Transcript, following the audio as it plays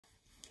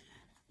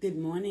Good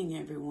morning,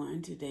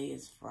 everyone. Today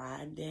is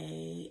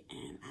Friday,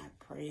 and I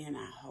pray and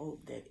I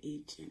hope that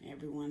each and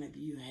every one of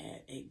you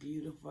had a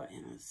beautiful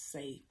and a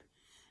safe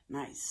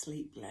night's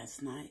sleep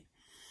last night.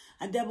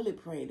 I doubly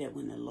pray that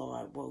when the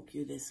Lord woke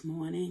you this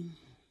morning,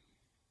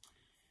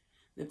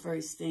 the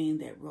first thing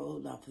that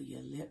rolled off of your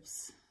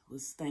lips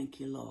was thank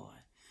you, Lord,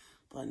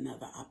 for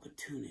another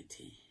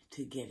opportunity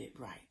to get it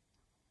right.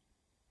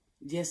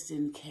 Just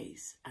in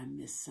case I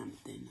missed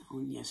something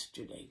on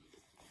yesterday.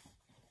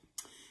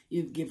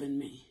 You've given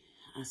me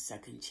a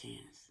second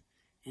chance,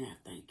 and I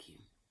thank you.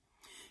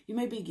 You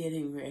may be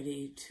getting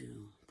ready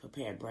to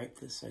prepare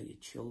breakfast for your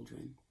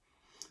children,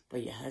 for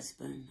your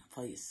husband,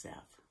 for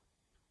yourself.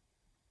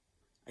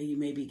 Or you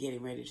may be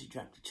getting ready to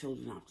drop the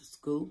children off to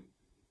school,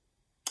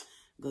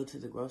 go to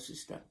the grocery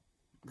store,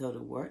 go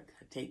to work,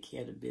 or take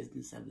care of the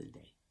business of the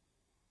day.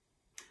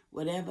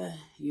 Whatever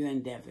your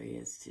endeavor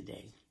is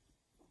today,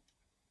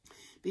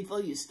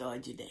 before you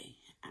start your day,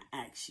 I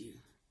ask you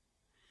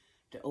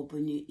to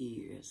open your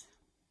ears,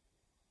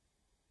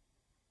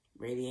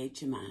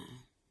 radiate your mind,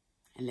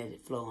 and let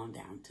it flow on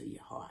down to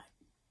your heart.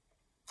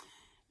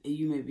 That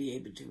you may be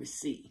able to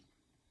receive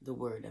the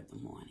word of the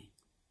morning.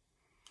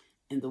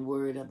 And the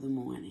word of the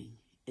morning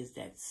is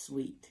that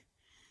sweet,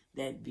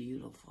 that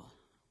beautiful,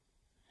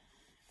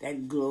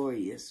 that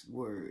glorious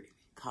word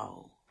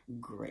called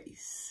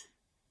grace.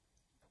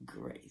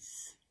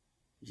 Grace.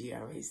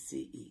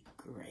 G-R-A-C-E,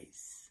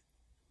 grace.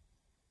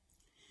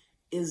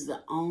 Is the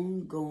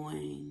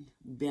ongoing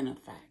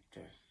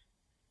benefactor,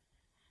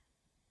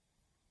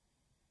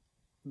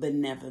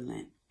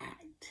 benevolent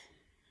act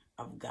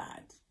of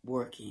God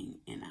working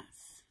in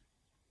us,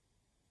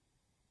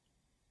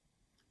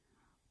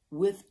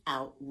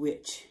 without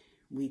which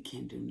we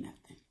can do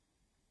nothing.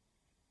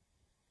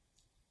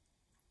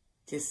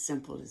 Just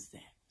simple as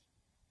that.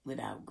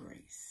 Without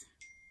grace,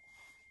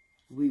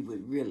 we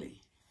would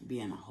really be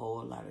in a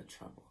whole lot of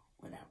trouble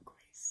without grace.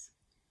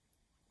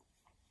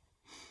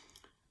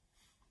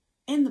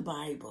 In the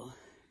Bible,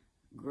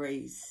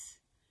 grace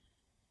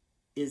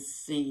is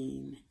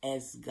seen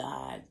as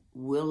God's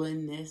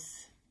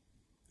willingness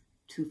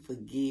to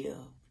forgive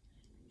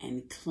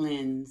and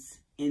cleanse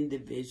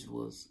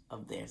individuals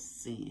of their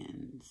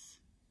sins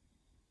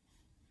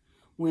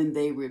when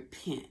they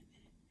repent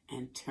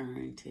and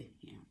turn to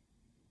Him.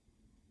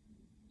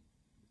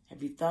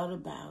 Have you thought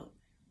about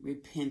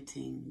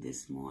repenting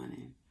this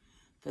morning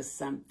for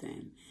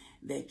something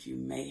that you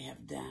may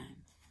have done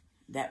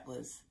that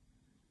was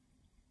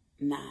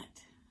not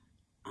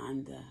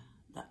under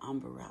the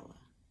umbrella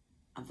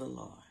of the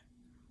Lord,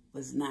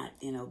 was not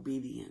in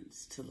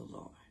obedience to the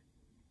Lord?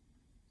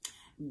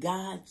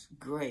 God's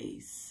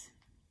grace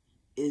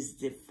is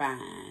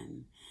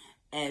defined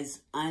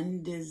as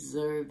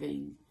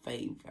undeserving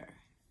favor.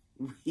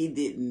 We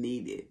didn't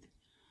need it.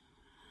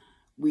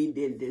 We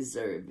didn't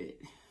deserve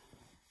it.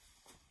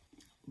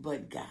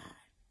 But God,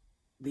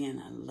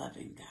 being a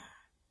loving God,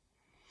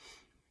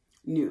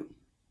 knew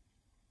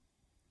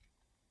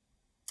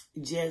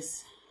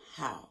just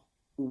how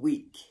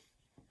weak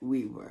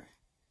we were,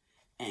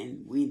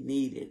 and we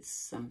needed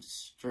some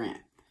strength.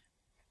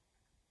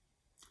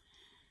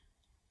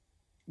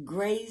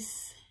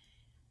 Grace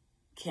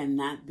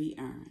cannot be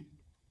earned.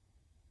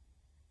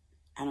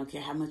 I don't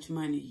care how much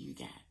money you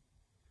got.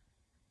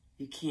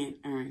 You can't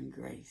earn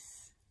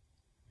grace.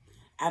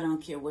 I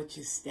don't care what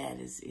your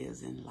status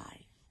is in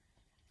life.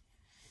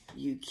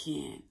 You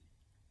can't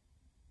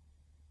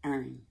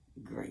earn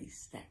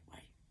grace that way.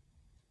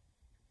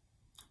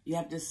 You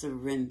have to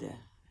surrender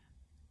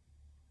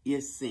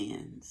your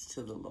sins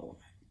to the Lord.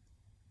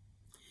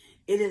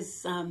 It is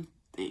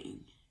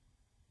something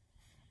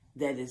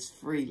that is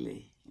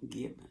freely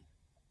given.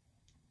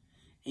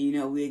 And you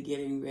know, we're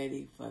getting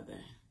ready for the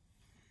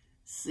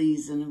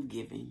season of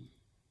giving.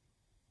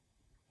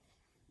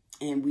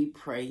 And we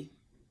pray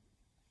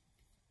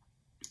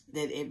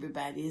that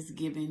everybody is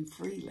giving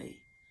freely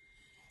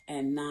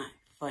and not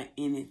for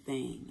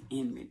anything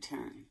in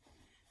return.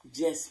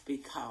 Just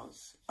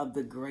because of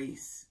the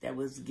grace that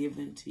was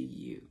given to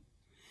you,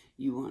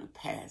 you want to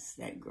pass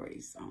that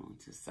grace on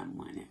to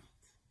someone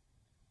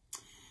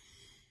else.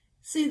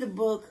 See, the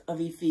book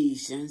of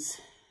Ephesians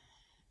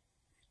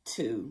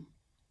 2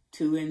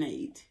 and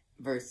 8,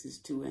 verses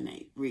 2 and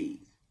 8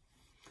 reads,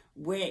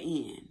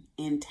 wherein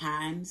in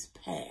times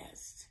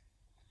past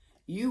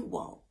you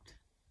walked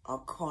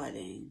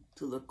according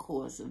to the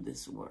course of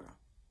this world.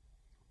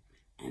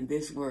 And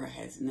this world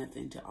has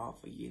nothing to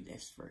offer you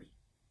that's free.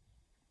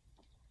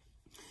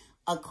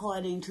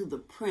 According to the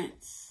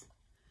prince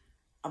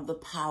of the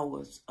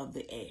powers of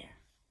the air,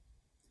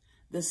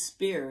 the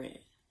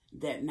spirit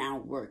that now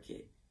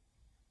worketh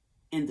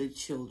in the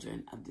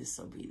children of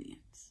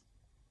disobedience.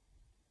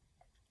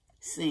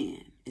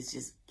 Sin is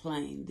just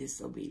plain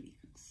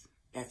disobedience.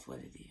 That's what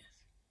it is.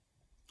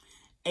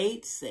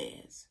 8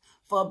 says,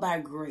 for by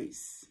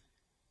grace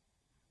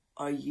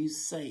are you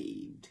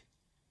saved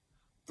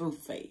through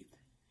faith.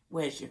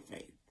 Where's your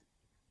faith?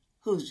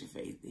 Who's your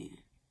faith in?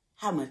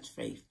 How much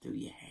faith do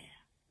you have?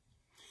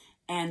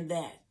 And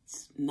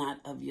that's not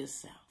of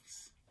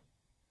yourselves.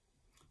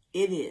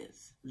 It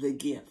is the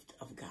gift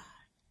of God.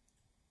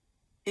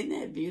 Isn't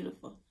that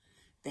beautiful?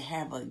 To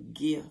have a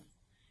gift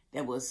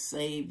that will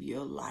save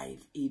your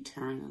life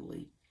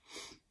eternally.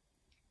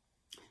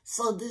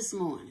 So this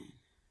morning,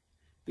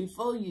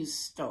 before you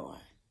start,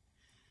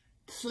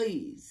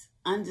 please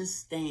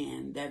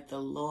understand that the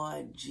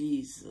Lord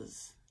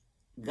Jesus,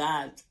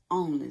 God's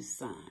only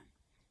Son,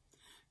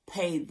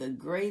 paid the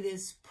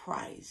greatest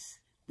price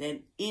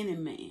that any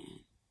man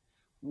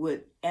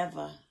would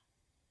ever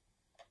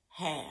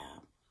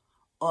have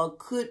or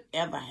could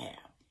ever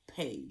have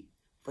paid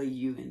for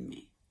you and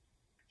me.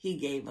 He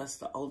gave us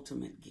the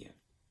ultimate gift.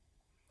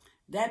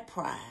 That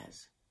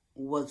prize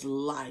was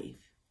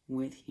life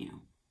with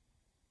him.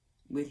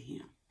 With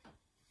him.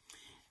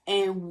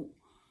 And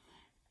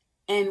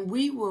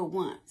we were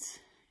once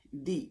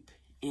deep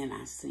in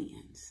our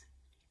sins.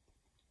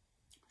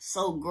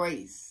 So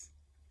grace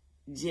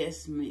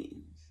just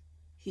means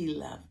he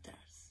loved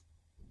us.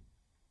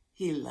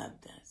 He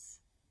loved us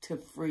to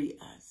free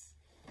us.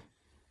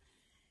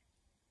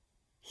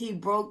 He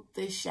broke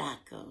the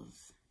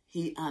shackles.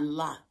 He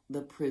unlocked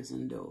the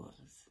prison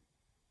doors.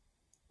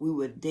 We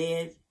were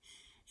dead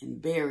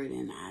and buried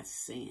in our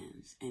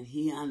sins, and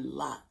he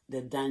unlocked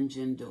the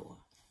dungeon door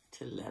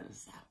to let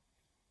us out.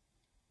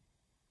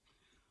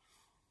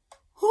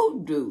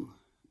 Who do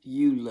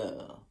you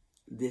love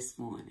this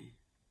morning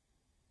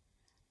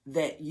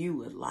that you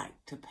would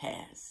like to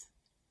pass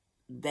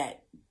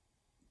that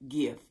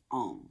gift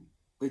on,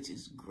 which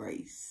is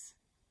grace?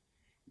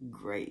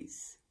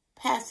 Grace.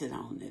 Pass it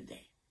on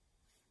today.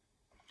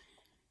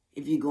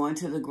 If you're going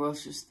to the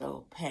grocery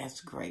store, pass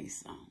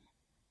grace on.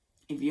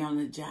 If you're on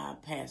the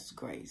job, pass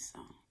grace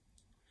on.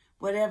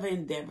 Whatever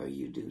endeavor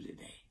you do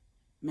today,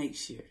 make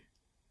sure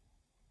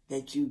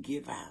that you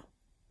give out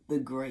the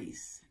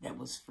grace that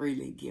was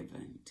freely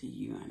given to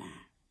you and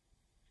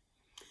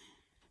I.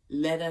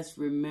 Let us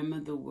remember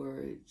the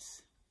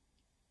words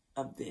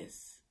of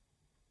this.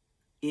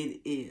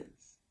 It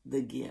is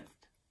the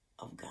gift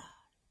of God.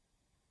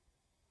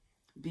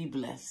 Be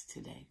blessed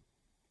today.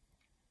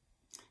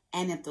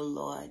 And if the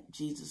Lord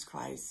Jesus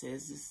Christ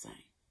says the same,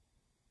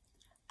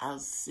 I'll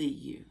see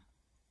you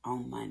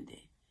on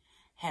Monday.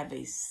 Have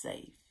a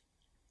safe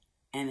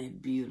and a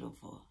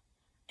beautiful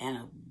and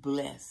a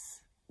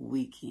blessed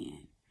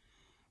weekend.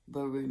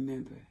 But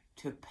remember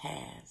to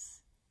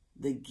pass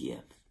the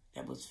gift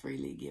that was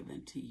freely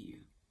given to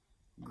you.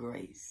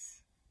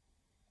 Grace.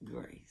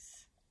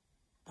 Grace.